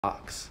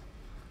box.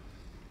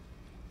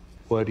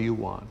 What do you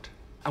want?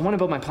 I want to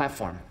build my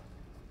platform.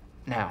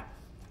 Now.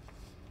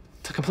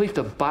 To complete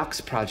the box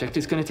project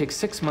is going to take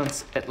 6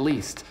 months at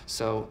least.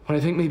 So what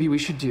I think maybe we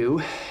should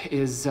do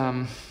is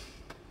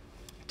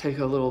take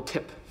a little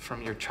tip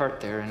from your chart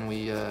there and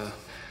we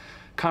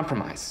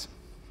compromise.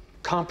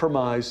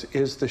 Compromise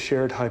is the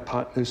shared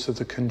hypotenuse of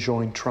the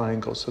conjoined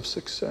triangles of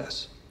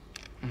success.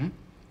 Mm-hmm.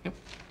 Yep.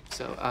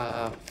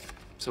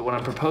 So what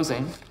I'm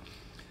proposing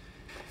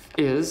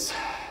is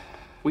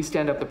we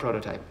stand up the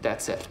prototype.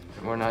 That's it.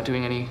 We're not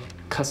doing any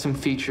custom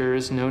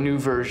features, no new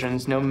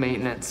versions, no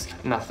maintenance,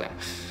 nothing.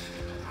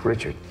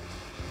 Richard,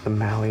 the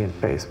Malian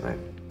basement.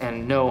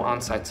 And no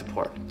on-site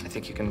support. I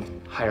think you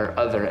can hire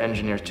other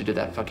engineers to do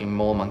that fucking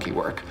mole monkey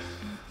work.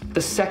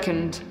 The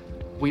second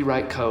we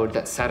write code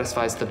that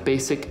satisfies the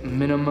basic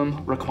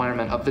minimum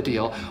requirement of the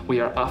deal, we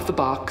are off the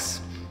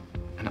box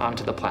and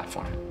onto the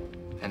platform.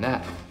 And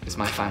that is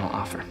my final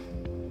offer.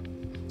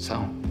 So,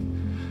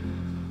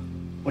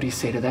 what do you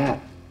say to that?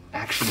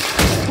 Action.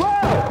 Whoa!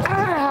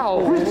 Ow!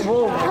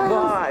 Oh,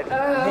 God.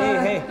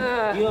 Hey,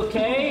 you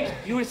okay?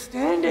 You were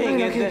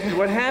standing. Okay.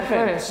 What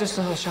happened? It's just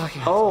a little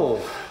shocking. Oh.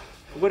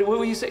 What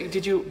were you saying?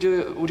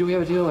 Do we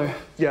have a deal or?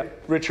 Yeah,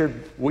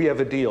 Richard, we have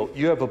a deal.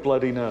 You have a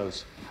bloody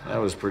nose. That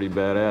was pretty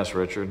badass,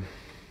 Richard.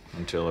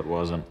 Until it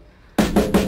wasn't.